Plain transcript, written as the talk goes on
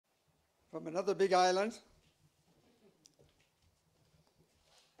from another big island,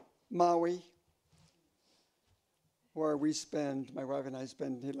 Maui, where my wife and I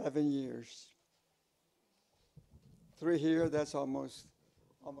spent 11 years. 3 here, that's almost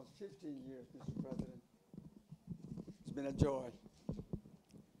 15 years, Mr. President. It's been a joy.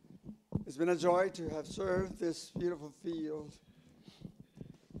 It's been a joy to have served this beautiful field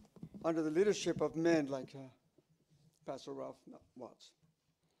under the leadership of men like Pastor Ralph Watts.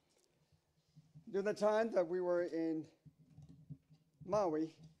 During the time that we were in Maui,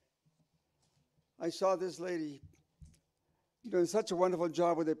 I saw this lady doing such a wonderful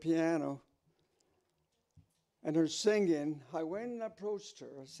job with the piano and her singing. I went and approached her.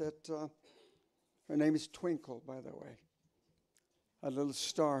 I said, her name is Twinkle, by the way, a little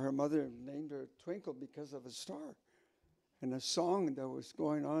star. Her mother named her Twinkle because of a star and a song that was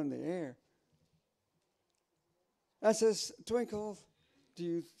going on in the air. I says, Twinkle, do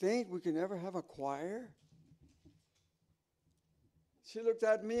you think we can ever have a choir? She looked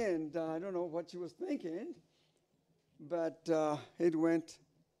at me, and I don't know what she was thinking, but it went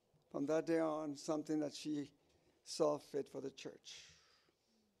from that day on something that she saw fit for the church.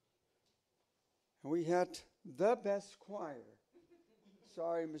 And we had the best choir,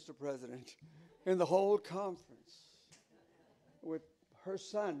 sorry, Mr. President, in the whole conference, with her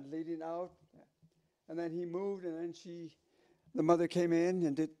son leading out. And then he moved, and then the mother came in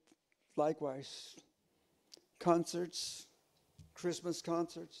and did likewise. Concerts, Christmas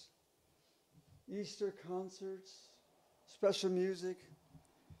concerts, Easter concerts, special music.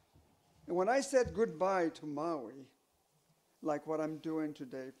 And when I said goodbye to Maui, like what I'm doing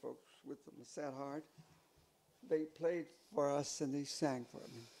today, folks, with a sad heart, they played for us and they sang for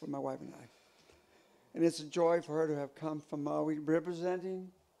me, for my wife and I. And it's a joy for her to have come from Maui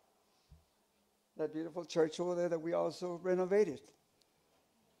representing that beautiful church over there that we also renovated.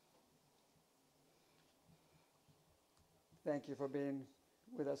 Thank you for being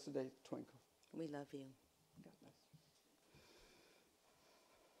with us today, Twinkle. We love you. God bless.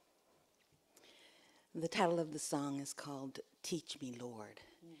 The title of the song is called Teach Me, Lord.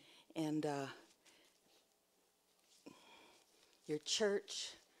 And your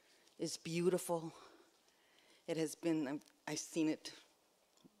church is beautiful. It has been, I've seen it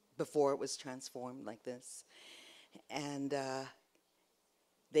before it was transformed like this. And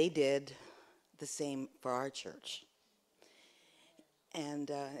they did the same for our church.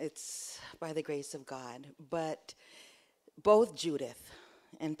 And it's by the grace of God. But both Judith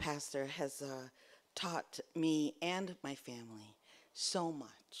and Pastor has taught me and my family so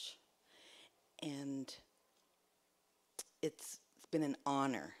much. And it's been an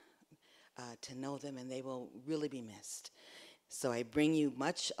honor to know them, and they will really be missed. So I bring you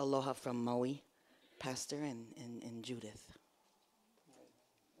much aloha from Maui, Pastor and Judith.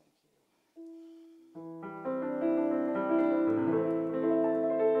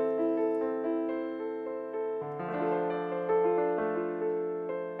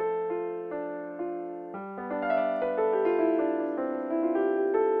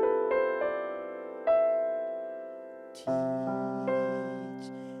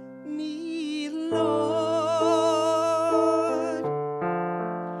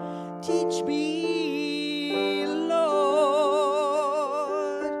 Teach me, Lord.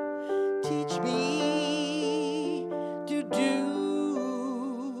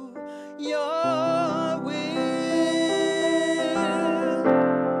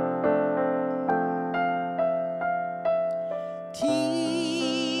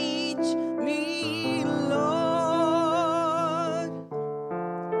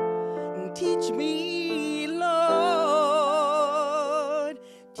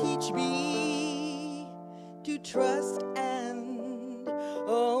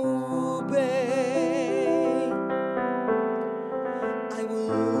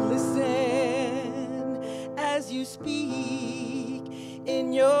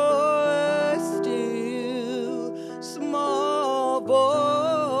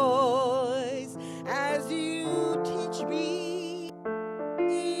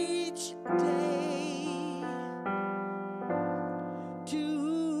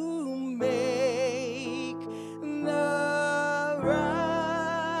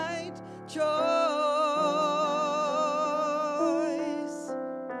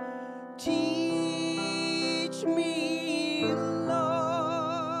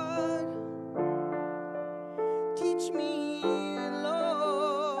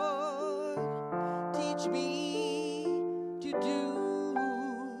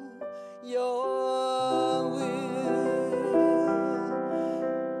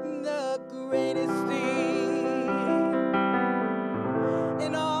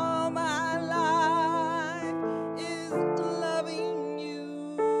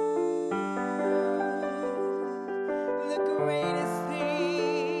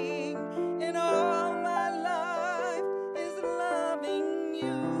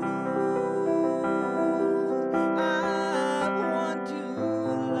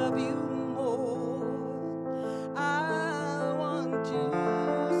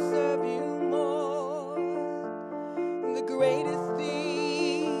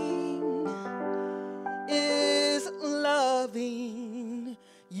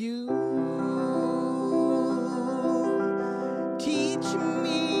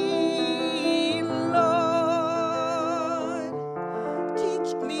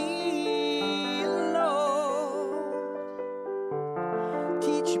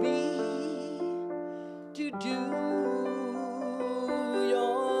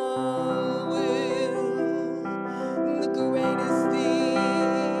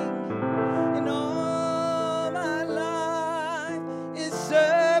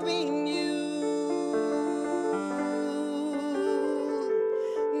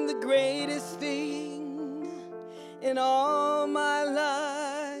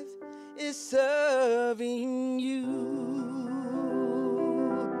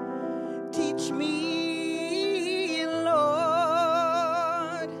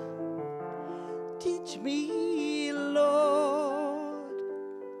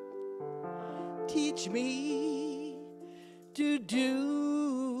 teach me to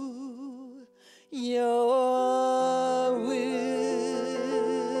do your will.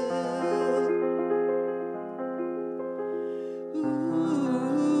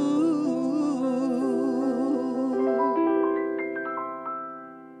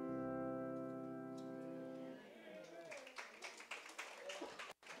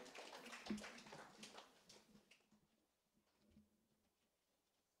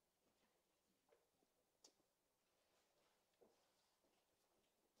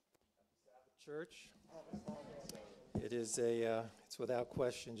 Church. It's without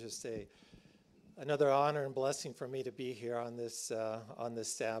question just another honor and blessing for me to be here on this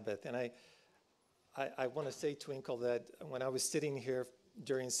Sabbath. And I want to say, Twinkle, that when I was sitting here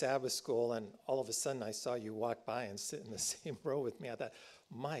during Sabbath school and all of a sudden I saw you walk by and sit in the same row with me, I thought,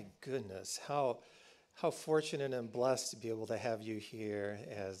 my goodness, how fortunate and blessed to be able to have you here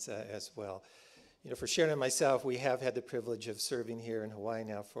as well. You know, for Sharon and myself, we have had the privilege of serving here in Hawaii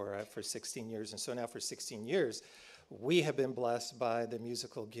now for 16 years. And so now for 16 years, we have been blessed by the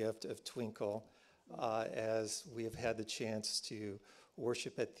musical gift of Twinkle as we have had the chance to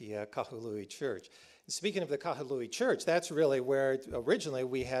worship at the Kahului Church. And speaking of the Kahului Church, that's really where originally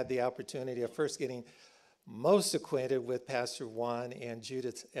we had the opportunity of first getting most acquainted with Pastor Juan and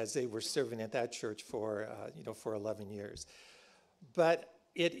Judith as they were serving at that church for 11 years. But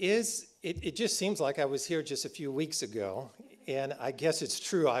it just seems like I was here just a few weeks ago, and I guess it's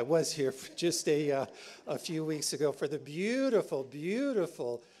true. I was here for just a few weeks ago for the beautiful,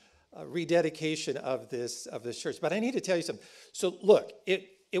 beautiful rededication of this church. But I need to tell you something. So look,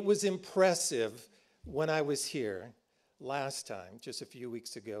 it was impressive when I was here last time, just a few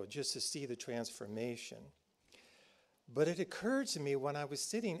weeks ago, just to see the transformation. But it occurred to me when I was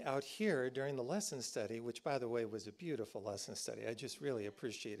sitting out here during the lesson study, which, by the way, was a beautiful lesson study. I just really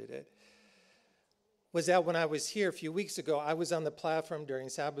appreciated it. Was that when I was here a few weeks ago, I was on the platform during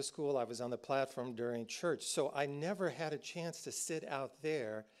Sabbath school. I was on the platform during church. So I never had a chance to sit out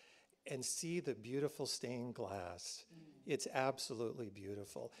there and see the beautiful stained glass. It's absolutely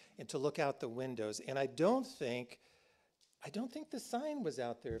beautiful. And to look out the windows. And I don't think the sign was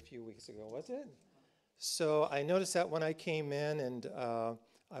out there a few weeks ago, was it? So I noticed that when I came in, and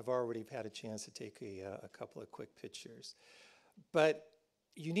I've already had a chance to take a couple of quick pictures. But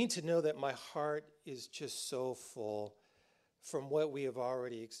you need to know that my heart is just so full from what we have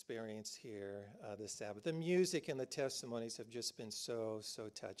already experienced here this Sabbath. The music and the testimonies have just been so, so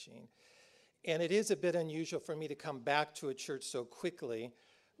touching. And it is a bit unusual for me to come back to a church so quickly.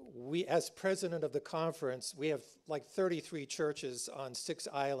 We, as president of the conference, we have like 33 churches on 6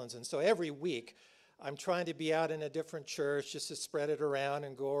 islands. And so every week, I'm trying to be out in a different church just to spread it around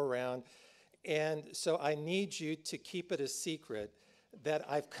and go around. And so I need you to keep it a secret that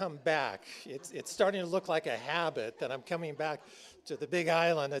I've come back. It's starting to look like a habit that I'm coming back to the big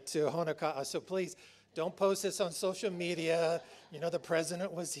island, to Honokaa. So please don't post this on social media. You know, the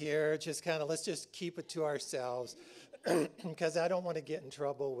president was here. Just kind of, let's just keep it to ourselves because I don't want to get in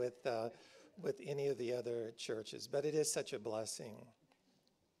trouble with any of the other churches. But it is such a blessing.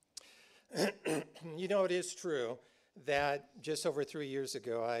 You know, it is true that just over 3 years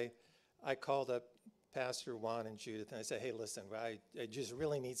ago, I called up Pastor Juan and Judith, and I said, hey, listen, I just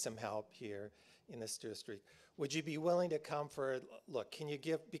really need some help here in this district. Would you be willing to come for, look, can you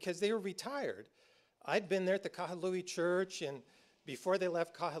give, because they were retired. I'd been there at the Kahului Church, and before they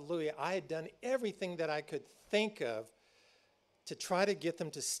left Kahului, I had done everything that I could think of to try to get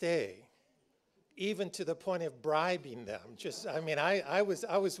them to stay, even to the point of bribing them. I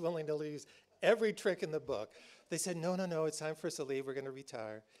was willing to use every trick in the book. They said, no, it's time for us to leave. We're going to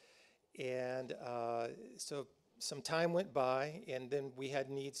retire. And so some time went by, and then we had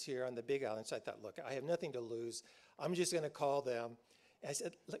needs here on the Big Island. So I thought, look, I have nothing to lose. I'm just going to call them. And I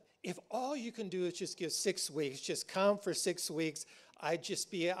said, look, if all you can do is just give 6 weeks, just come for 6 weeks, I'd just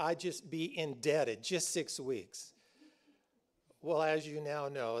be indebted, just 6 weeks. Well, as you now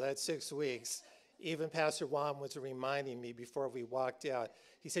know, that 6 weeks, even Pastor Juan was reminding me before we walked out.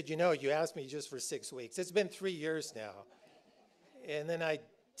 He said, you know, you asked me just for 6 weeks. It's been 3 years now. And then I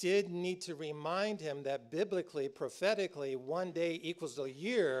did need to remind him that biblically, prophetically, 1 day equals a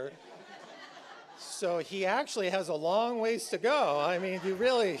year. So he actually has a long ways to go. I mean, you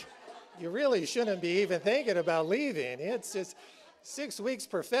really shouldn't be even thinking about leaving. It's just 6 weeks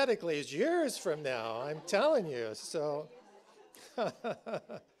prophetically is years from now, I'm telling you. So,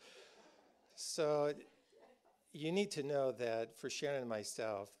 so you need to know that for Sharon and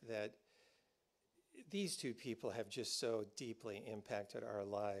myself, that these two people have just so deeply impacted our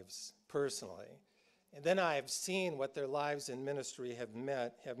lives personally And then I have seen what their lives in ministry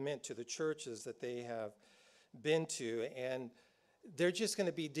have meant to the churches that they have been to. And they're just going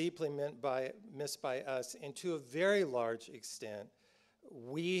to be deeply missed by us. And to a very large extent,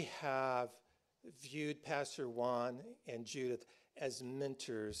 we have viewed Pastor Juan and Judith as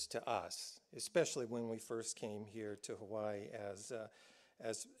mentors to us, especially when we first came here to Hawaii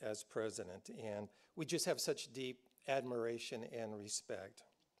as president. And we just have such deep admiration and respect.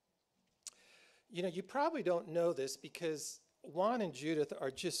 You know, you probably don't know this because Juan and Judith are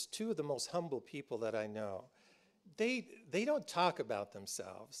just two of the most humble people that I know. They don't talk about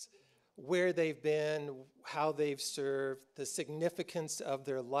themselves, where they've been, how they've served, the significance of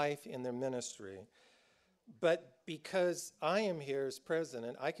their life in their ministry. But because I am here as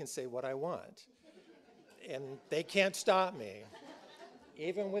president, I can say what I want. And they can't stop me.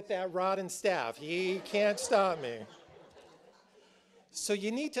 Even with that rod and staff, he can't stop me. So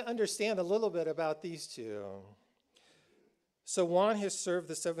you need to understand a little bit about these two. So Juan has served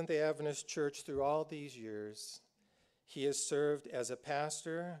the Seventh-day Adventist Church through all these years. He has served as a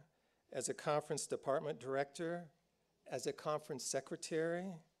pastor, as a conference department director, as a conference secretary,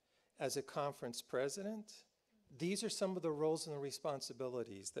 as a conference president. These are some of the roles and the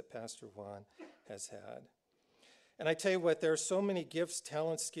responsibilities that Pastor Juan has had. And I tell you what, there are so many gifts,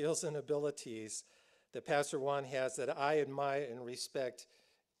 talents, skills, and abilities that Pastor Juan has that I admire and respect,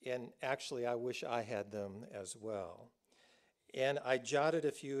 and actually I wish I had them as well. And I jotted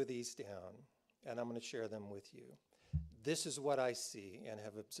a few of these down, and I'm going to share them with you. This is what I see and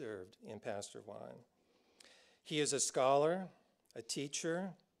have observed in Pastor Juan. He is a scholar, a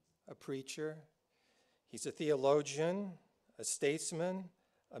teacher, a preacher. He's a theologian, a statesman,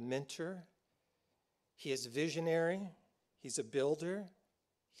 a mentor. He is visionary. He's a builder.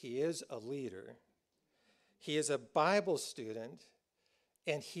 He is a leader. He is a Bible student,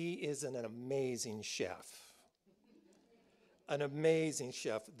 and he is an amazing chef. An amazing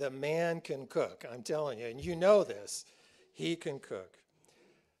chef. The man can cook, I'm telling you, and you know this. He can cook.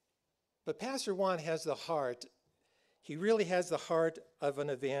 But Pastor Juan has the heart, he really has the heart of an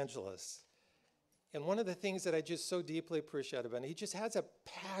evangelist. And one of the things that I just so deeply appreciate about him, he just has a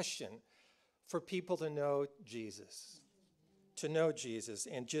passion for people to know Jesus,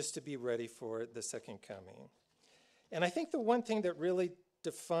 and just to be ready for the second coming. And I think the one thing that really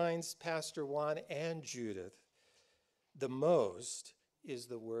defines Pastor Juan and Judith the most is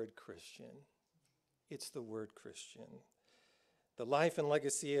the word Christian. It's the word Christian. The life and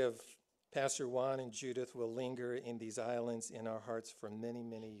legacy of Pastor Juan and Judith will linger in these islands in our hearts for many,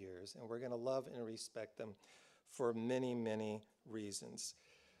 many years, and we're going to love and respect them for many, many reasons.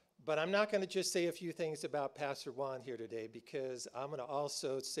 But I'm not going to just say a few things about Pastor Juan here today, because I'm going to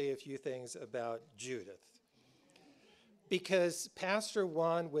also say a few things about Judith. Because Pastor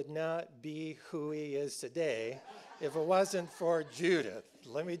Juan would not be who he is today if it wasn't for Judith.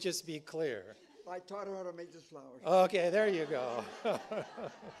 Let me just be clear. I taught her how to make these flowers. Okay, there you go.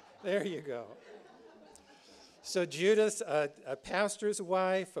 There you go. So Judith's a pastor's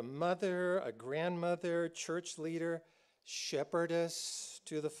wife, a mother, a grandmother, church leader, shepherdess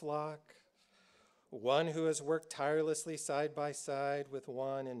to the flock, one who has worked tirelessly side by side with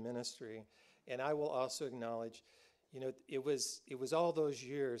Juan in ministry. And I will also acknowledge, you know, it was all those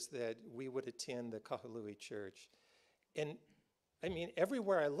years that we would attend the Kahului Church. And I mean,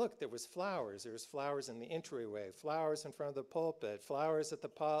 everywhere I looked, there was flowers. There was flowers in the entryway, flowers in front of the pulpit, flowers at the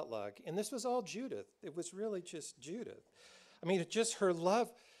potluck. And this was all Judith. It was really just Judith. I mean, just her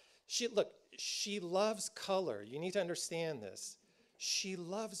love. She loves color. You need to understand this. She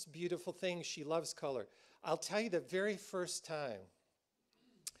loves beautiful things. She loves color. I'll tell you, the very first time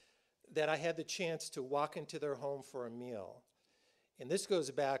that I had the chance to walk into their home for a meal, and this goes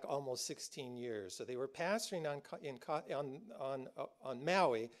back almost 16 years. So they were pastoring on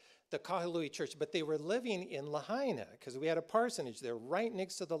Maui, the Kahului Church, but they were living in Lahaina because we had a parsonage there right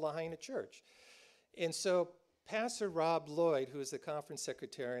next to the Lahaina Church. And so Pastor Rob Lloyd, who is the conference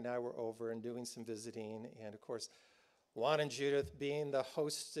secretary, and I were over and doing some visiting. And of course, Juan and Judith, being the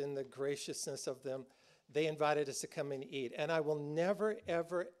hosts and the graciousness of them, they invited us to come and eat. And I will never,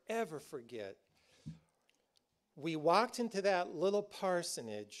 ever, ever forget. We walked into that little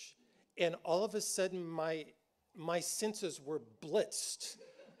parsonage, and all of a sudden my senses were blitzed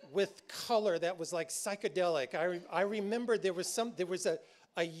with color that was like psychedelic. I remembered there was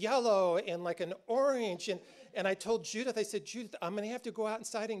a yellow and like an orange, and I told Judith, I said, Judith, I'm going to have to go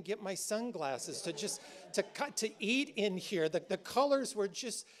outside and get my sunglasses to eat in here. The colors were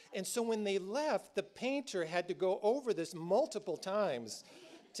just, and so when they left, the painter had to go over this multiple times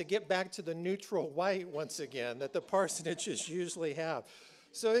to get back to the neutral white once again that the parsonages usually have.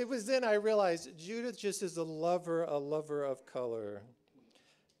 So it was then I realized Judith just is a lover of color.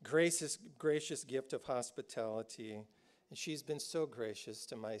 Gracious gift of hospitality. And she's been so gracious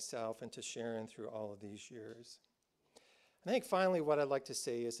to myself and to Sharon through all of these years. I think finally what I'd like to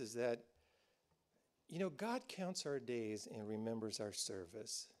say is that, God counts our days and remembers our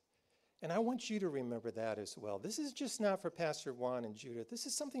service. And I want you to remember that as well. This is just not for Pastor Juan and Judith. This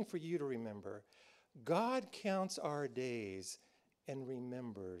is something for you to remember. God counts our days and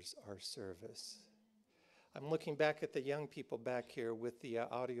remembers our service. I'm looking back at the young people back here with the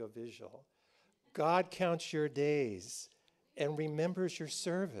audio-visual. God counts your days and remembers your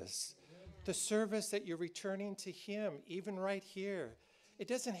service. The service that you're returning to Him, even right here. It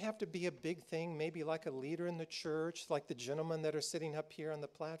doesn't have to be a big thing, maybe like a leader in the church, like the gentlemen that are sitting up here on the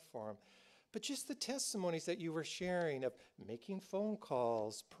platform. But just the testimonies that you were sharing of making phone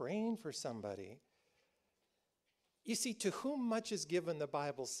calls, praying for somebody. You see, to whom much is given, the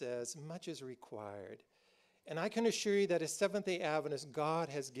Bible says, much is required. And I can assure you that as Seventh-day Adventists, God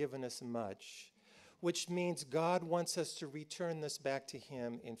has given us much, which means God wants us to return this back to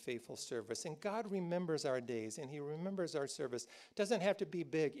Him in faithful service. And God remembers our days, and He remembers our service. It doesn't have to be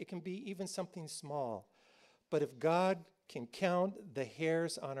big. It can be even something small. But if God can count the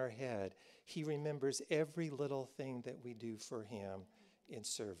hairs on our head, He remembers every little thing that we do for Him in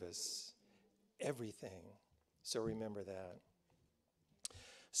service. Everything. So remember that.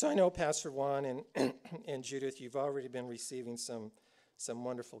 So I know Pastor Juan and Judith, you've already been receiving some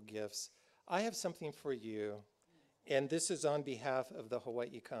wonderful gifts. I have something for you, and this is on behalf of the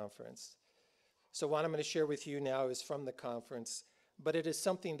Hawaii Conference. So what I'm going to share with you now is from the conference, but it is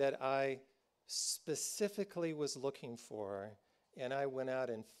something that I specifically was looking for, and I went out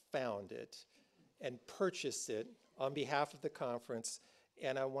and found it and purchased it on behalf of the conference,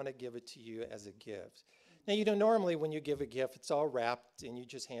 and I want to give it to you as a gift. Now, normally when you give a gift, it's all wrapped, and you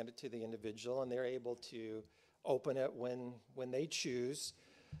just hand it to the individual, and they're able to open it when they choose.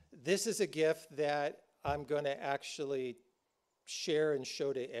 This is a gift that I'm going to actually share and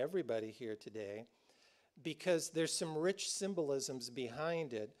show to everybody here today because there's some rich symbolisms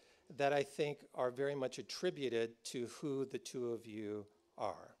behind it that I think are very much attributed to who the two of you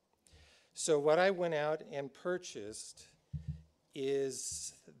are. So what I went out and purchased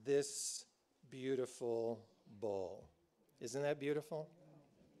is this beautiful bowl. Isn't that beautiful?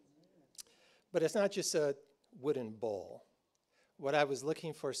 But it's not just a wooden bowl. What I was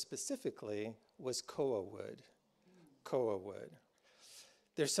looking for specifically was koa wood. Koa wood.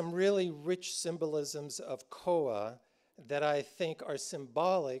 There's some really rich symbolisms of koa that I think are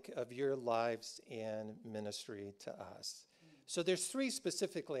symbolic of your lives and ministry to us. So there's three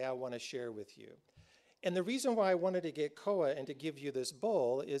specifically I want to share with you. And the reason why I wanted to get koa and to give you this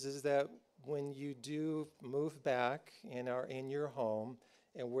bowl is that when you do move back and are in your home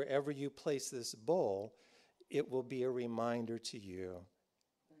and wherever you place this bowl, it will be a reminder to you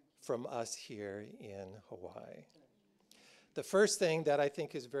from us here in Hawaii. The first thing that I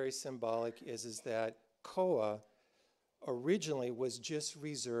think is very symbolic is that koa originally was just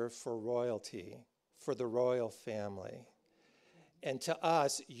reserved for royalty, for the royal family. And to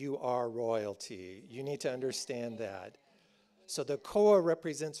us, you are royalty. You need to understand that. So the koa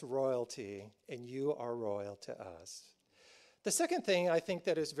represents royalty, and you are royal to us. The second thing I think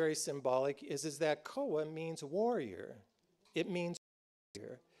that is very symbolic is that koa means warrior. It means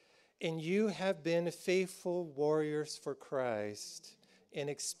warrior. And you have been faithful warriors for Christ in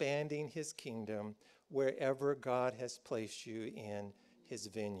expanding His kingdom wherever God has placed you in His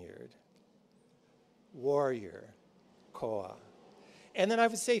vineyard. Warrior, koa. And then I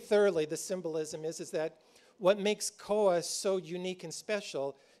would say thirdly, the symbolism is that what makes koa so unique and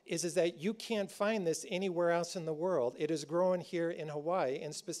special is that you can't find this anywhere else in the world. It is grown here in Hawaii,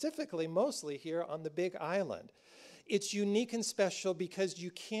 and specifically, mostly here on the Big Island. It's unique and special because you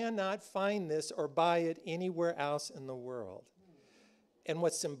cannot find this or buy it anywhere else in the world. And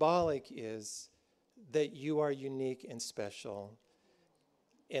what's symbolic is that you are unique and special.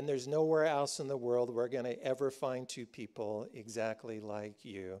 And there's nowhere else in the world we're going to ever find two people exactly like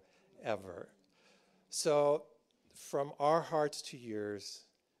you, ever. So from our hearts to yours,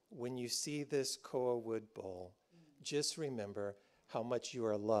 when you see this koa wood bowl, just remember how much you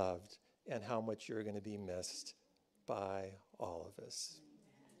are loved and how much you're going to be missed by all of us.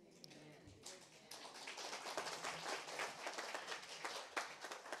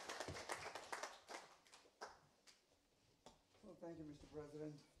 Well, thank you, Mr.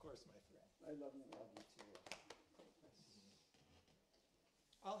 President. Of course, my friend. I love you. Love you too.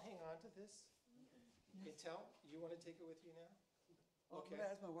 I'll hang on to this. Intel, you want to take it with you now? Oh, I'm Okay. going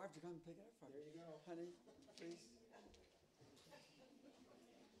to ask my wife to come pick it up for me. There you go. Honey, please.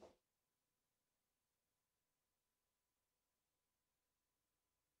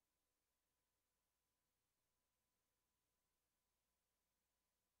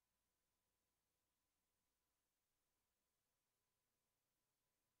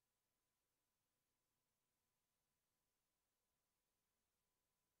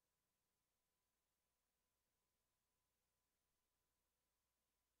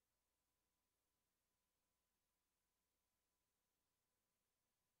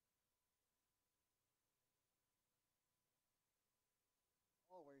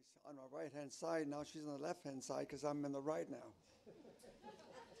 on my right-hand side. Now she's on the left-hand side because I'm in the right now.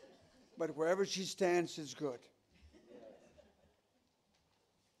 But wherever she stands is good.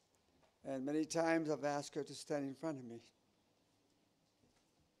 And many times I've asked her to stand in front of me.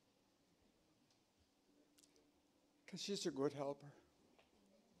 Because she's a good helper.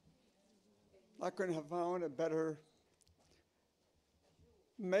 I couldn't have found a better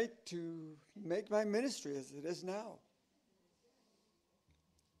mate to make my ministry as it is now.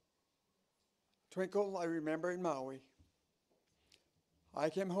 Twinkle, I remember in Maui. I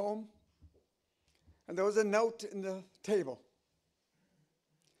came home, and there was a note in the table.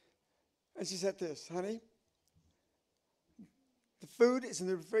 And she said this, honey, the food is in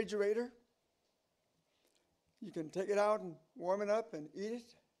the refrigerator. You can take it out and warm it up and eat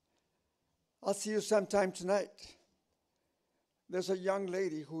it. I'll see you sometime tonight. There's a young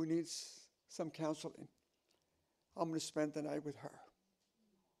lady who needs some counseling. I'm going to spend the night with her.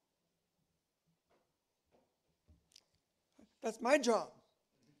 That's my job.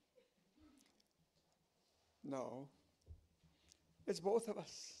 No, it's both of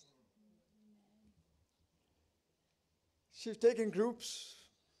us. She's taken groups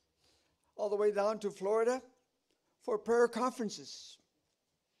all the way down to Florida for prayer conferences.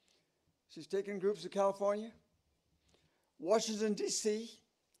 She's taken groups to California, Washington, D.C.,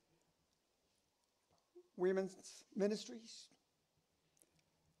 women's ministries.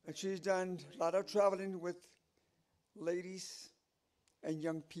 And she's done a lot of traveling with ladies and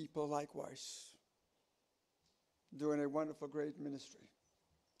young people likewise, doing a wonderful, great ministry.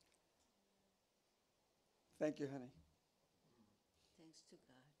 Thank you, honey. Thanks to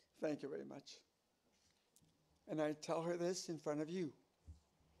God. Thank you very much. And I tell her this in front of you.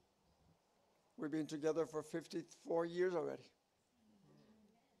 We've been together for 54 years already.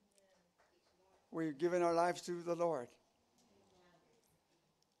 We've given our lives to the Lord.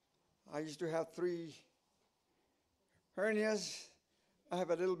 I used to have 3 hernias. I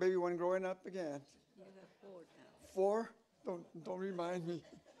have a little baby one growing up again. You have 4 now. 4? Don't remind me.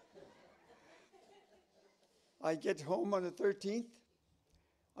 I get home on the 13th.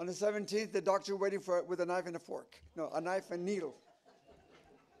 On the 17th, the doctor waiting for it with a knife and a fork. No, a knife and needle.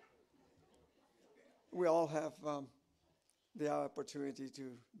 We all have the opportunity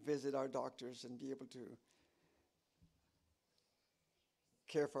to visit our doctors and be able to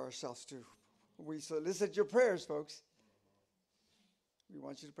care for ourselves too. We solicit your prayers, folks. We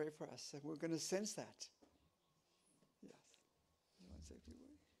want you to pray for us, and we're going to sense that. Yes. You want to say a few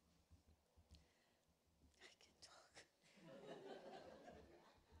words? I can talk. Thank you.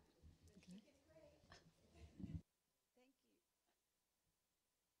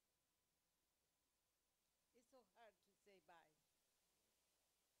 It's so hard to say bye.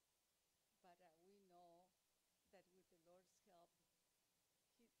 But we know that with the Lord's help, you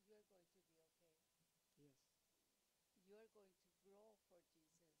are going to be okay. Yes. You are going to grow for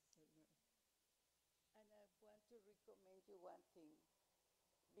Jesus. Amen. And I want to recommend you one thing.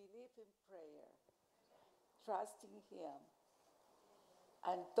 Believe in prayer. Trust in Him.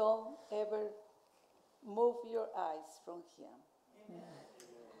 And don't ever move your eyes from Him.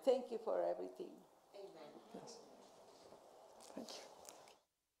 Thank you for everything. Yes. Thank you.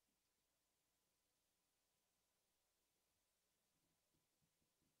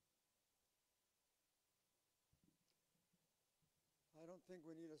 I don't think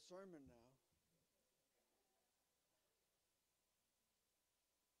we need a sermon now.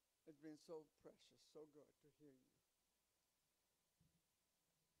 It's been so precious, so good to hear you.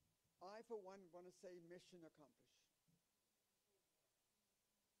 I, for one, want to say mission accomplished.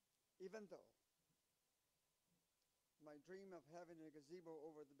 Even though my dream of having a gazebo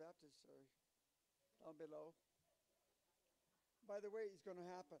over the baptistry down below, by the way, is going to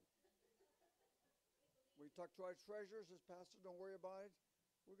happen. We talked to our treasurers as pastor, don't worry about it.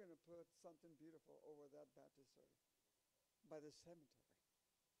 We're going to put something beautiful over that baptistry by the cemetery.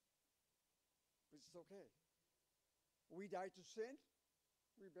 Which is okay. We died to sin.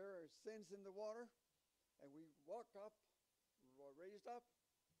 We bear our sins in the water. And we walk up, raised up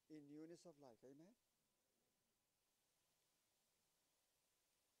in newness of life. Amen?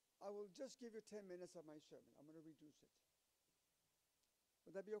 I will just give you 10 minutes of my sermon. I'm going to reduce it.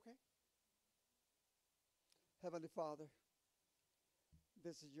 Would that be okay? Heavenly Father,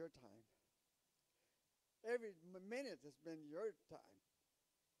 this is your time. Every minute has been your time.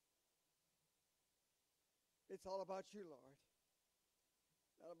 It's all about you, Lord.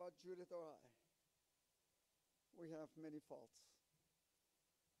 Not about Judith or I. We have many faults.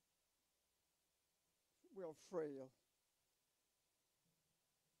 We are frail,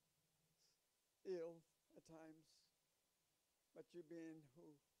 ill at times, but you being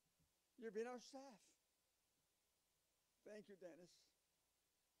who You've been our staff. Thank you, Dennis.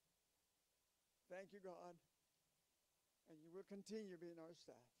 Thank you, God. And you will continue being our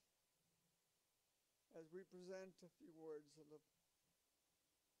staff. As we present a few words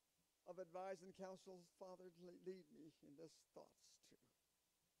of advice and counsel, Father, lead me in these thoughts too.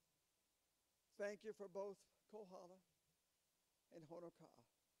 Thank you for both Kohala and Honokaa.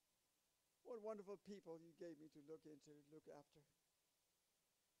 What wonderful people you gave me to look into, look after.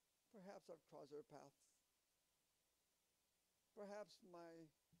 Perhaps I've crossed their paths. Perhaps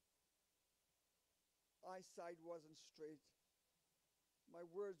my eyesight wasn't straight. My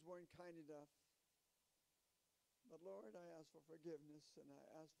words weren't kind enough. But Lord, I ask for forgiveness, and I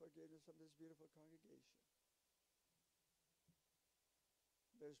ask forgiveness from this beautiful congregation.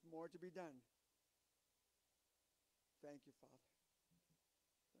 There's more to be done. Thank you, Father.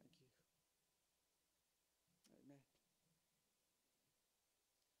 Thank you. Amen.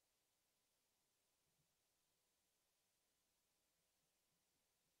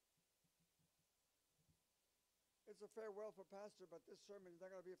 It's a farewell for Pastor, but this sermon is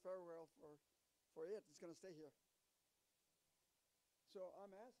not going to be a farewell for it. It's going to stay here. So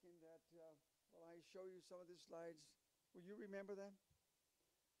I'm asking that while I show you some of these slides, will you remember them?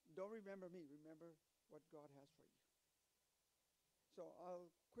 Don't remember me. Remember what God has for you. So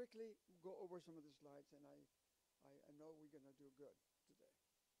I'll quickly go over some of the slides, and I know we're going to do good today.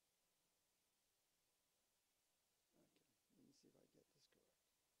 Okay, let me see if I get this correct.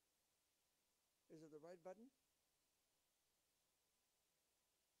 Is it the right button?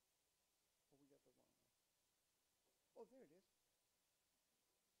 Oh, we got the wrong one. Oh, there it is.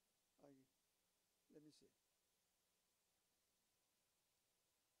 Let me see.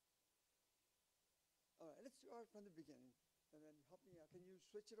 All right, let's start from the beginning, and then help me out. Can you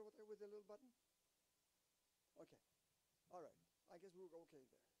switch it over there with the little button? Okay. All right. I guess we'll go okay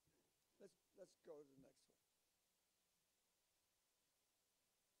there. Let's go to the next one.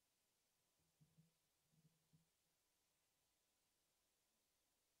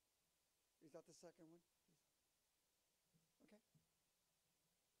 Is that the second one? Okay.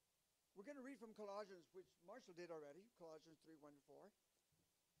 We're going to read from Colossians, which Marshall did already, Colossians 3:1-4.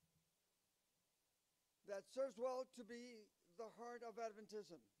 That serves well to be the heart of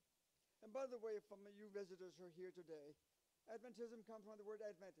Adventism. And by the way, from you visitors who are here today, Adventism comes from the word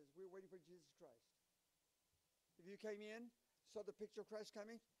Adventist. We're waiting for Jesus Christ. If you came in, saw the picture of Christ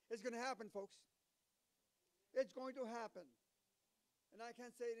coming, it's going to happen, folks. It's going to happen. And I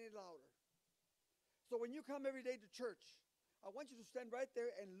can't say it any louder. So when you come every day to church, I want you to stand right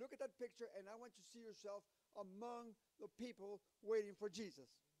there and look at that picture, and I want you to see yourself among the people waiting for Jesus.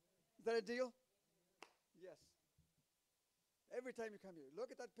 Is that a deal? Yes. Every time you come here,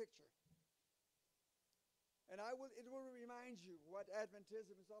 look at that picture. And it will remind you what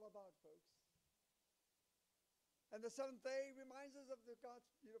Adventism is all about, folks. And the seventh day reminds us of God's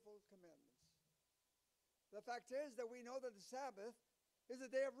beautiful commandments. The fact is that we know that the Sabbath is a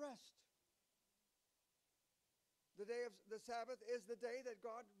day of rest. The Sabbath is the day that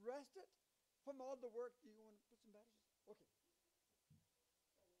God rested from all the work. Do you want to put some batteries? Okay.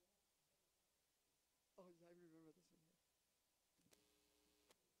 Oh, yeah, I remember this one.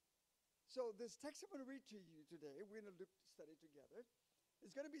 So this text I'm going to read to you today, we're going to study together.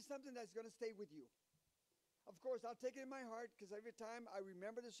 It's going to be something that's going to stay with you. Of course, I'll take it in my heart because every time I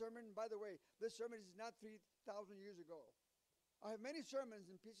remember the sermon, and by the way, this sermon is not 3,000 years ago. I have many sermons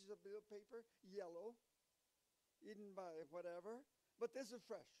in pieces of little paper, yellow, eaten by whatever, but this is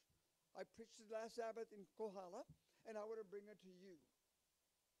fresh. I preached it last Sabbath in Kohala, and I want to bring it to you.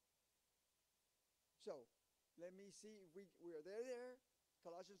 So, let me see if we are there.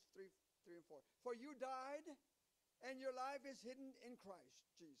 Colossians 3:3-4. For you died, and your life is hidden in Christ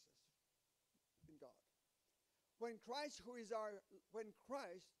Jesus, in God. When Christ,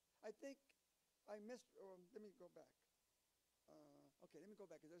 I think I missed, let me go back. Okay, let me go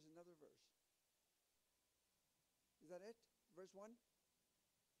back, because there's another verse. Is that it? Verse 1?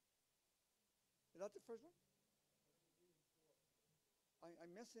 Is that the first one?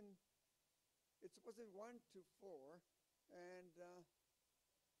 I'm missing. It's supposed to be 1-4. And,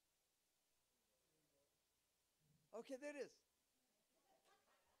 okay, there it is.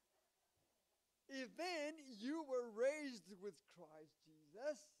 If then you were raised with Christ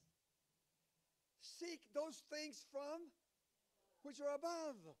Jesus, seek those things from which are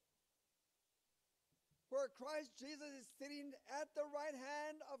above, where Christ Jesus is sitting at the right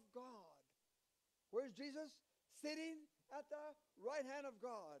hand of God. Where is Jesus? Sitting at the right hand of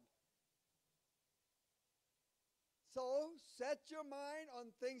God. So set your mind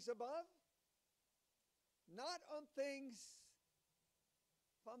on things above, not on things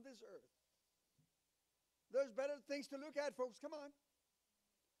from this earth. There's better things to look at, folks. Come on.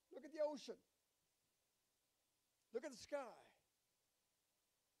 Look at the ocean. Look at the sky.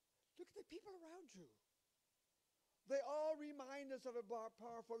 Look at the people around you. They all remind us of a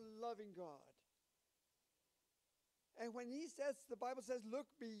powerful, loving God. And when he says, the Bible says, look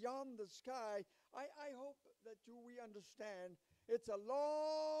beyond the sky, I hope that we understand it's a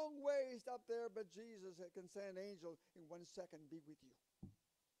long ways up there, but Jesus can send an angel in 1 second be with you.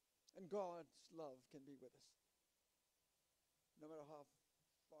 And God's love can be with us, no matter how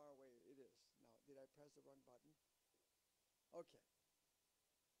far away it is. Now, did I press the wrong button? Okay.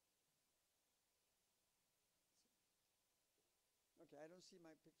 Okay, I don't see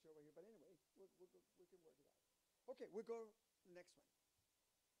my picture over here, but anyway, we can work it out. Okay, we'll go to the next one.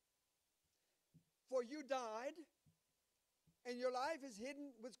 For you died, and your life is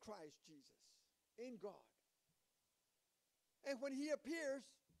hidden with Christ Jesus in God. And when he appears,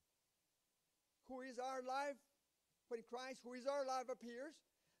 who is our life, when Christ, who is our life, appears,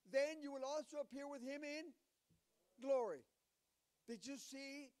 then you will also appear with him in glory. Did you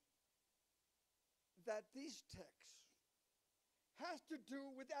see that these texts has to do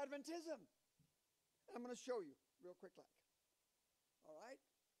with Adventism? I'm going to show you real quick like. All right?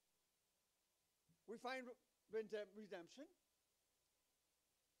 We find redemption,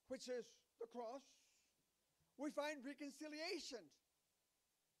 which is the cross. We find reconciliation,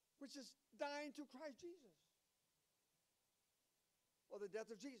 which is dying to Christ Jesus, or the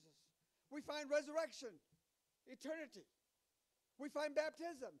death of Jesus. We find resurrection, eternity. We find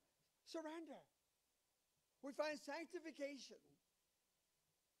baptism, surrender. We find sanctification,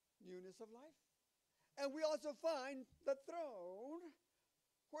 newness of life. And we also find the throne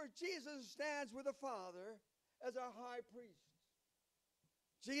where Jesus stands with the Father as our high priest.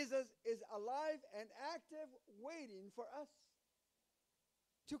 Jesus is alive and active, waiting for us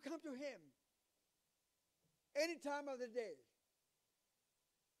to come to him any time of the day.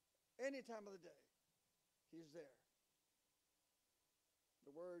 Any time of the day, he's there.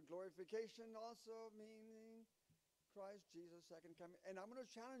 The word glorification also meaning Christ Jesus' second coming. And I'm going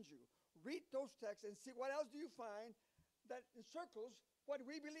to challenge you. Read those texts and see what else do you find that encircles what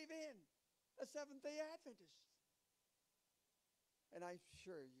we believe in as Seventh-day Adventists. And I'm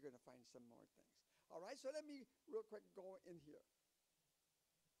sure you're going to find some more things. All right, so let me real quick go in here.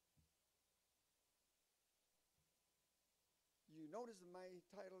 You notice that my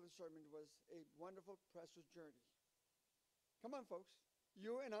title of the sermon was A Wonderful, Precious Journey. Come on, folks.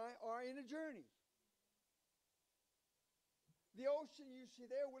 You and I are in a journey. The ocean you see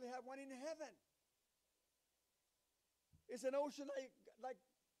there, we'll have one in heaven. It's an ocean like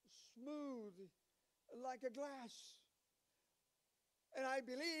smooth, like a glass. And I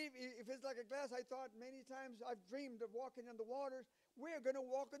believe if it's like a glass, I thought many times I've dreamed of walking on the waters. We're going to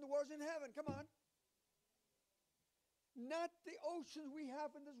walk in the waters in heaven. Come on. Not the oceans we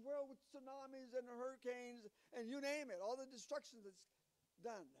have in this world with tsunamis and hurricanes and you name it, all the destruction that's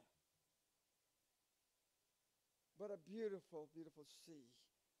done. But a beautiful, beautiful sea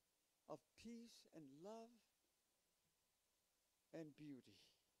of peace and love and beauty.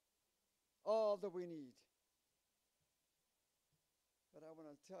 All that we need. But I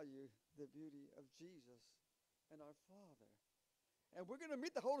want to tell you the beauty of Jesus and our Father. And we're going to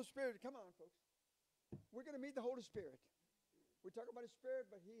meet the Holy Spirit. Come on, folks. We're going to meet the Holy Spirit. We talk about a spirit,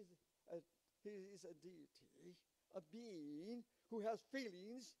 but he is a deity, a being who has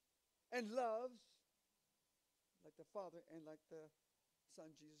feelings and loves like the Father and like the Son,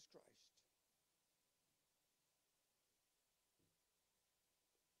 Jesus Christ.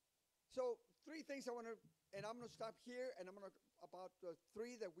 So 3 things I want to, and I'm going to stop here, and I'm going to about the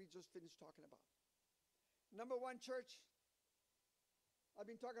 3 that we just finished talking about. Number 1, church, I've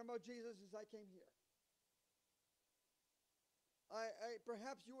been talking about Jesus since I came here.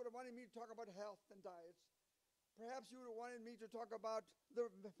 Perhaps you would have wanted me to talk about health and diets. Perhaps you would have wanted me to talk about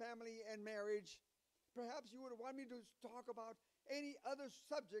the family and marriage. Perhaps you would have wanted me to talk about any other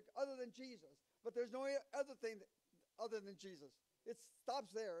subject other than Jesus. But there's no other thing other than Jesus. It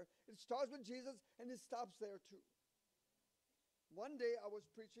stops there. It starts with Jesus, and it stops there too. One day I was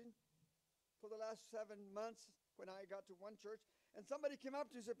preaching for the last 7 months when I got to one church, and somebody came up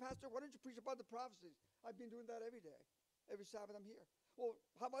to me and said, Pastor, why don't you preach about the prophecies? I've been doing that every day. Every Sabbath I'm here. Well,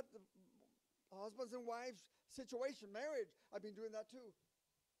 how about the husbands and wives situation, marriage? I've been doing that too.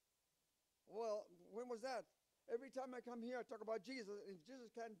 Well, when was that? Every time I come here, I talk about Jesus, and Jesus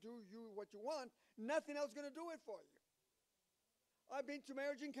can't do you what you want. Nothing else is going to do it for you. I've been to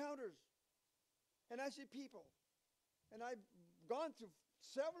marriage encounters, and I see people, and I've gone through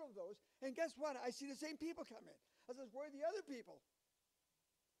several of those, and guess what? I see the same people come in. I says, where are the other people?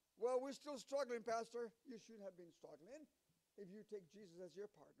 we're still struggling, Pastor. You should have been struggling. If you take Jesus as your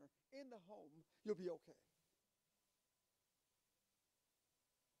partner in the home, you'll be okay.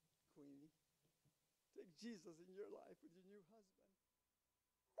 Queenie, take Jesus in your life with your new husband.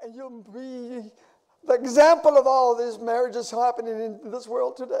 And you'll be the example of all these marriages happening in this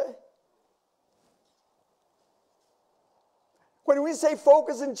world today. When we say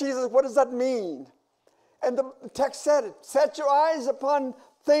focus in Jesus, what does that mean? And the text said it. Set your eyes upon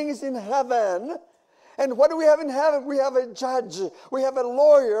things in heaven. And what do we have in heaven? We have a judge. We have a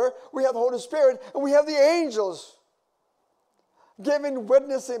lawyer. We have the Holy Spirit. And we have the angels giving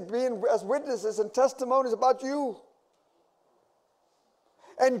witness, being as witnesses and testimonies about you.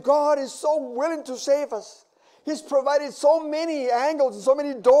 And God is so willing to save us. He's provided so many angles and so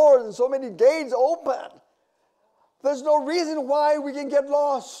many doors and so many gates open. There's no reason why we can get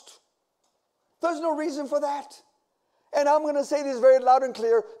lost. There's no reason for that. And I'm going to say this very loud and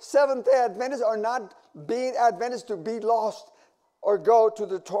clear. Seventh-day Adventists are not being Adventists to be lost or go to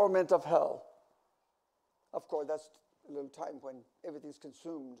the torment of hell. Of course, that's a little time when everything's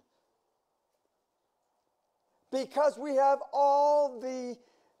consumed. Because we have all the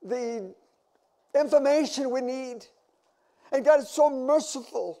information we need. And God is so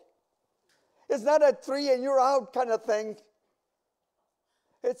merciful. It's not a 3 and you're out kind of thing.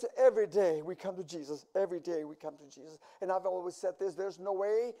 It's every day we come to Jesus. Every day we come to Jesus. And I've always said this, there's no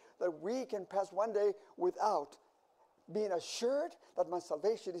way that we can pass one day without being assured that my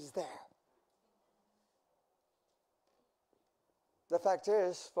salvation is there. The fact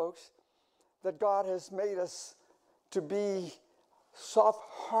is, folks, that God has made us to be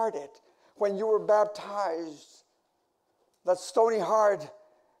soft-hearted. When you were baptized, that stony heart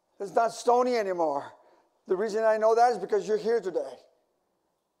is not stony anymore. The reason I know that is because you're here today.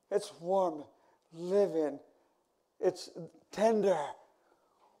 It's warm, living, it's tender,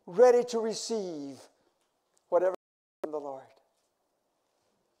 ready to receive whatever from the Lord.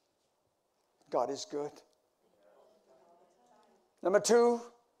 God is good. Number 2,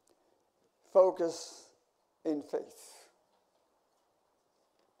 focus in faith.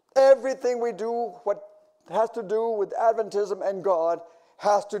 Everything we do, what has to do with Adventism and God,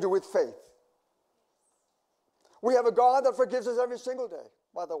 has to do with faith. We have a God that forgives us every single day,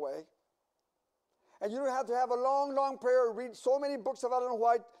 by the way. And you don't have to have a long, long prayer or read so many books of Ellen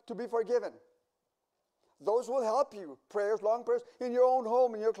White to be forgiven. Those will help you. Prayers, long prayers, in your own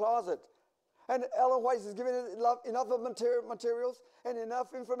home, in your closet. And Ellen White is giving enough of materials and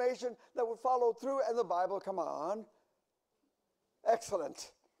enough information that will follow through. And the Bible, come on.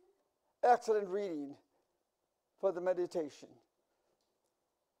 Excellent. Excellent reading for the meditation.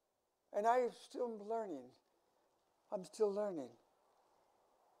 And I'm still learning. I'm still learning.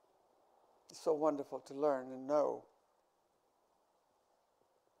 It's so wonderful to learn and know.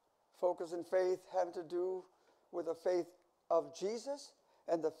 Focus in faith having to do with the faith of Jesus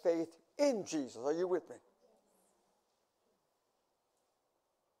and the faith in Jesus. Are you with me?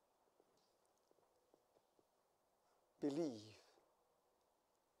 Believe.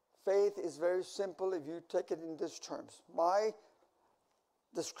 Faith is very simple if you take it in these terms. My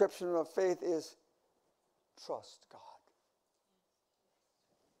description of faith is trust God.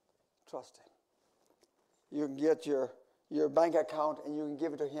 Trust Him. You can get your bank account and you can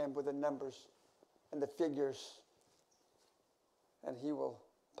give it to Him with the numbers and the figures, and He will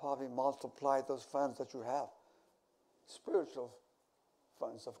probably multiply those funds that you have. Spiritual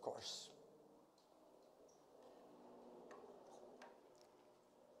funds, of course.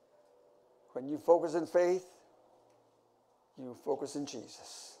 When you focus in faith, you focus in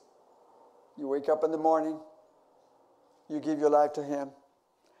Jesus. You wake up in the morning, you give your life to Him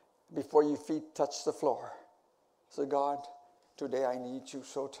before your feet touch the floor. Say, God, today I need you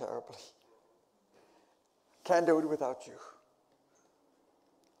so terribly. Can't do it without you.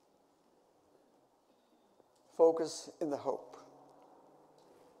 Focus in the hope.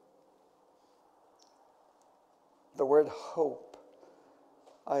 The word hope,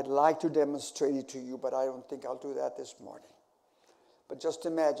 I'd like to demonstrate it to you, but I don't think I'll do that this morning. But just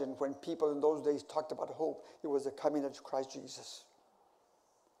imagine when people in those days talked about hope, it was the coming of Christ Jesus.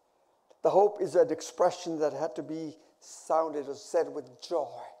 The hope is an expression that had to be sounded or said with joy.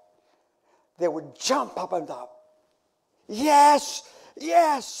 They would jump up and down. Yes,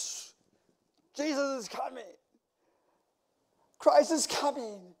 yes, Jesus is coming. Christ is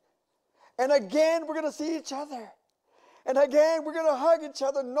coming. And again, we're going to see each other. And again, we're going to hug each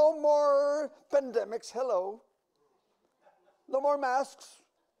other. No more pandemics. Hello. No more masks,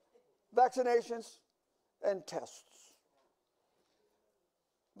 vaccinations, and tests.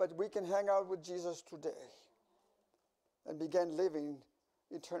 But we can hang out with Jesus today and begin living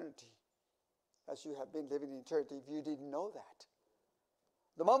eternity as you have been living in eternity if you didn't know that.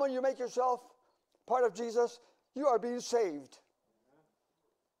 The moment you make yourself part of Jesus, you are being saved.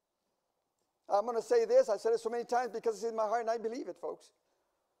 I'm going to say this. I said it so many times because it's in my heart and I believe it, folks.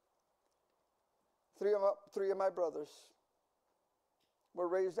 Three of my brothers were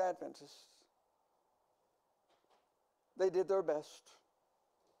raised Adventists. They did their best.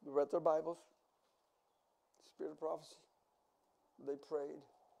 They read their Bibles, Spirit of prophecy. They prayed.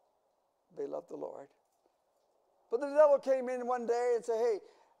 They loved the Lord. But the devil came in one day and said, hey,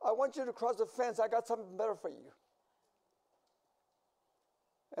 I want you to cross the fence. I got something better for you.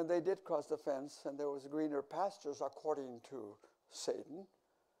 And they did cross the fence, and there was greener pastures according to Satan.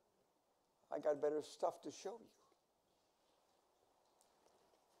 I got better stuff to show you.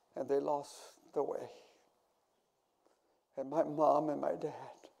 And they lost the way. And my mom and my dad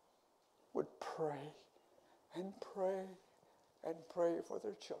would pray and pray and pray for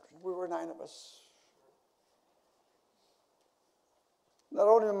their children. We were 9 of us. Not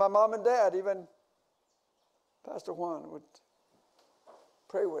only my mom and dad, even Pastor Juan would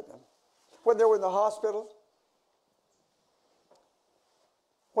pray with them. When they were in the hospital,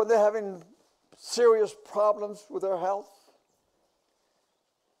 when they're having serious problems with their health,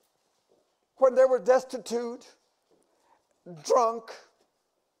 when they were destitute, drunk,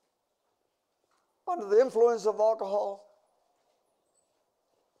 under the influence of alcohol,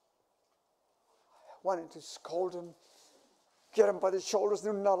 wanting to scold them, get them by the shoulders,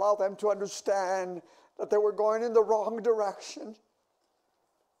 and not allow them to understand that they were going in the wrong direction,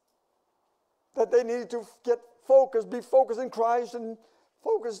 that they needed to get focused, be focused in Christ, and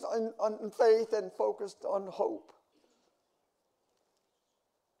focused on faith, and focused on hope.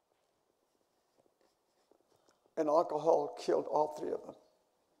 And alcohol killed all 3 of them.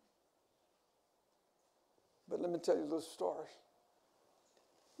 But let me tell you a little story.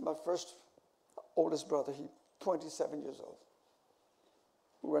 My first oldest brother, he 27 years old.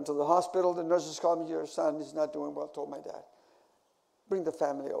 We went to the hospital. The nurses called me, your son is not doing well. I told my dad, bring the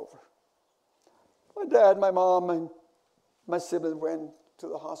family over. My dad, my mom, and my siblings went to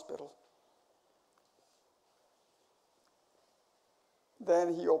the hospital.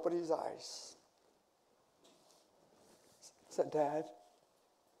 Then he opened his eyes. Said, Dad,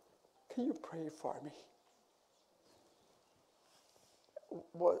 can you pray for me?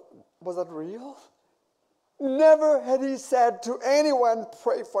 Was that real? Never had he said to anyone,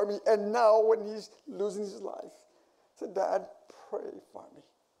 pray for me. And now when he's losing his life, said, Dad, pray for me.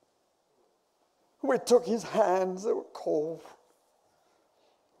 We took his hands, they were cold,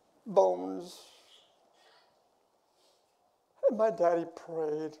 bones. And my daddy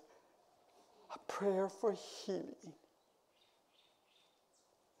prayed a prayer for healing.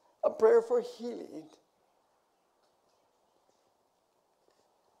 A prayer for healing.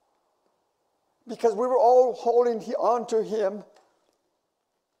 Because we were all holding on to him.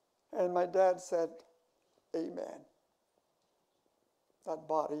 And my dad said, amen. That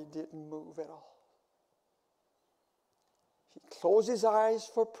body didn't move at all. He closed his eyes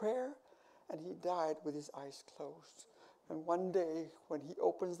for prayer, and he died with his eyes closed. And one day, when he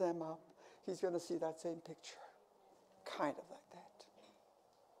opens them up, he's going to see that same picture. Kind of like that.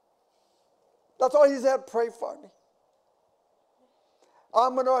 That's all he said, pray for me.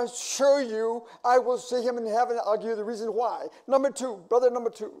 I'm going to assure you, I will see him in heaven. I'll give you the reason why. Brother number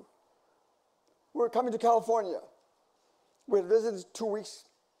two. We're coming to California. We had visited 2 weeks,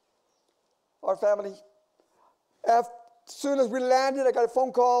 our family. As soon as we landed, I got a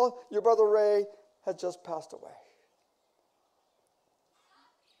phone call. Your brother Ray had just passed away.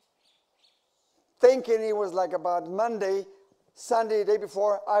 Thinking it was like about Monday, Sunday, the day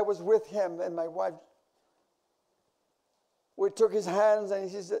before, I was with him and my wife. We took his hands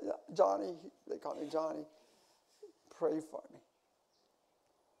and he said, Johnny, they call me Johnny, pray for me.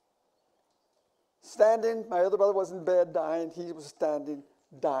 Standing, my other brother was in bed dying. He was standing,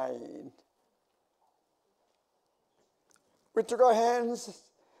 dying. We took our hands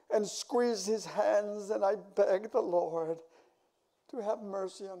and squeezed his hands, and I begged the Lord to have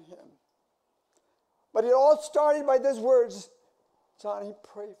mercy on him. But it all started by these words, Johnny,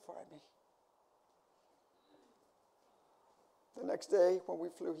 pray for me. The next day, when we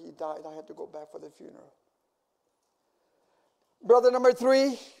flew, he died. I had to go back for the funeral. Brother number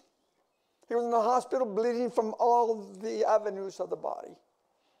 3, he was in the hospital bleeding from all the avenues of the body.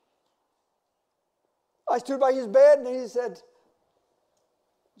 I stood by his bed and he said,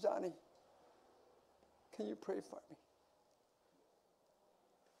 Johnny, can you pray for me?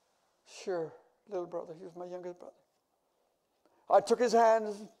 Sure, little brother. He was my youngest brother. I took his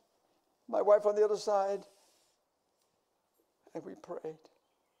hands, my wife on the other side, and we prayed.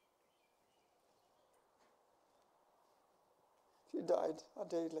 He died a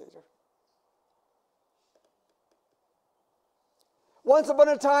day later. Once upon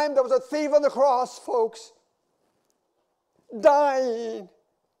a time, there was a thief on the cross, folks, dying.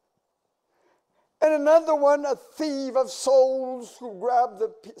 And another one, a thief of souls, who grabbed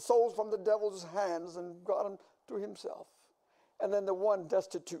the souls from the devil's hands and got them to himself. And then the one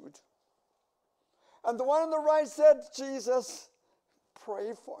destitute. And the one on the right said, Jesus,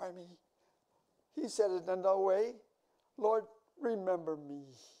 pray for me. He said it in another way, Lord, remember me.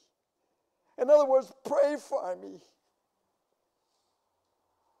 In other words, pray for me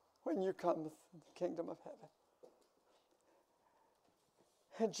when you come to the kingdom of heaven.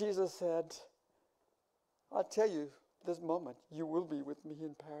 And Jesus said, I'll tell you, this moment, you will be with me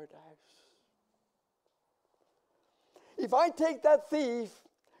in paradise. If I take that thief,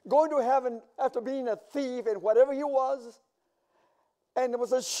 going to heaven after being a thief and whatever he was, and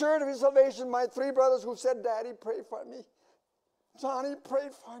was assured of his salvation, my three brothers who said, Daddy, pray for me. Johnny, pray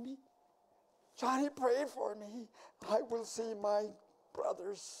for me. Johnny, pray for me. I will see my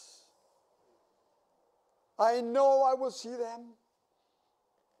brothers. I know I will see them.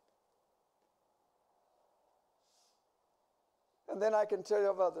 And then I can tell you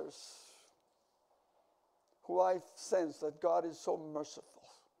of others who I sense that God is so merciful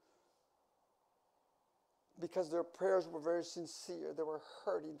because their prayers were very sincere. They were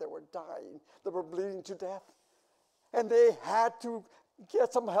hurting. They were dying. They were bleeding to death. And they had to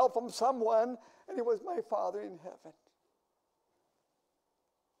get some help from someone, and it was my Father in heaven.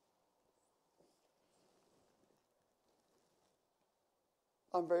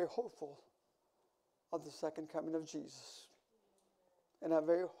 I'm very hopeful of the second coming of Jesus. And I'm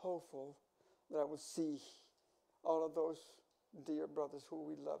very hopeful that I will see all of those dear brothers who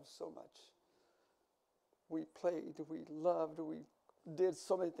we love so much. We played, we loved, we did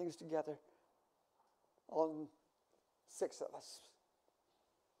so many things together. All 6 of us.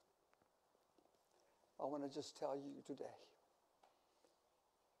 I want to just tell you today,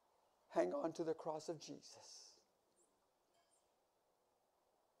 hang on to the cross of Jesus.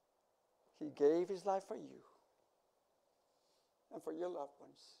 He gave his life for you and for your loved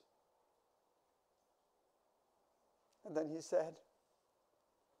ones. And then he said,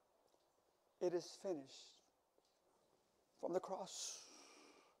 it is finished, from the cross.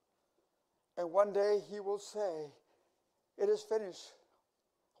 And one day he will say, it is finished,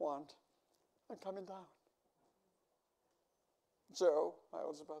 Juan. I'm coming down. Joe, my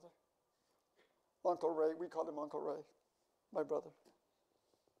older brother. Uncle Ray, we call him Uncle Ray, my brother.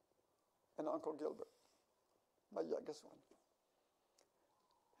 And Uncle Gilbert, my youngest one.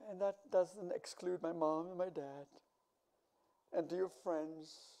 And that doesn't exclude my mom and my dad and dear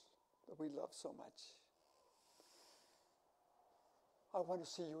friends that we love so much. I want to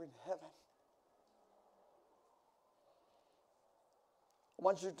see you in heaven. I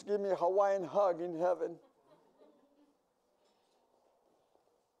want you to give me a Hawaiian hug in heaven.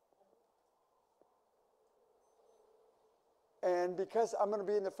 And because I'm going to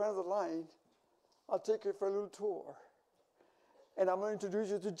be in the front of the line, I'll take you for a little tour. And I'm going to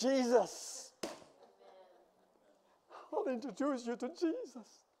introduce you to Jesus. I'll introduce you to Jesus.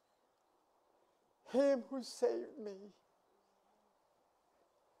 Him who saved me.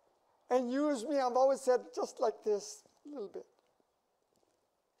 And used me, I've always said, just like this, a little bit.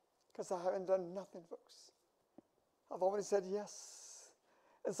 Because I haven't done nothing, folks. I've always said yes.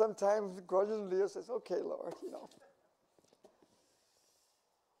 And sometimes grudgingly I says, okay, Lord, you know.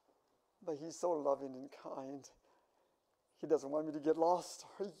 But he's so loving and kind. He doesn't want me to get lost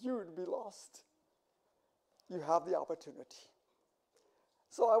or you to be lost. You have the opportunity.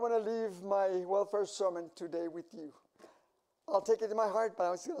 So I want to leave my welfare sermon today with you. I'll take it in my heart, but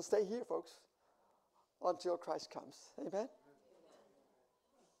I'm just going to stay here, folks, until Christ comes. Amen?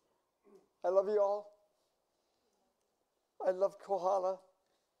 I love you all. I love Kohala.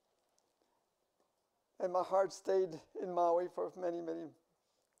 And my heart stayed in Maui for many, many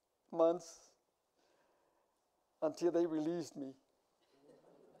months until they released me.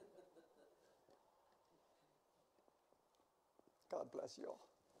 God bless you all.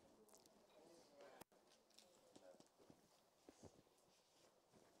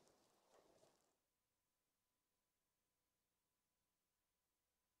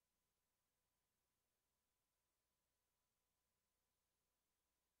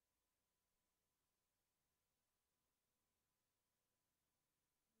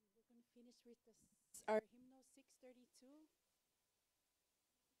 We're going to finish with our hymnal 632.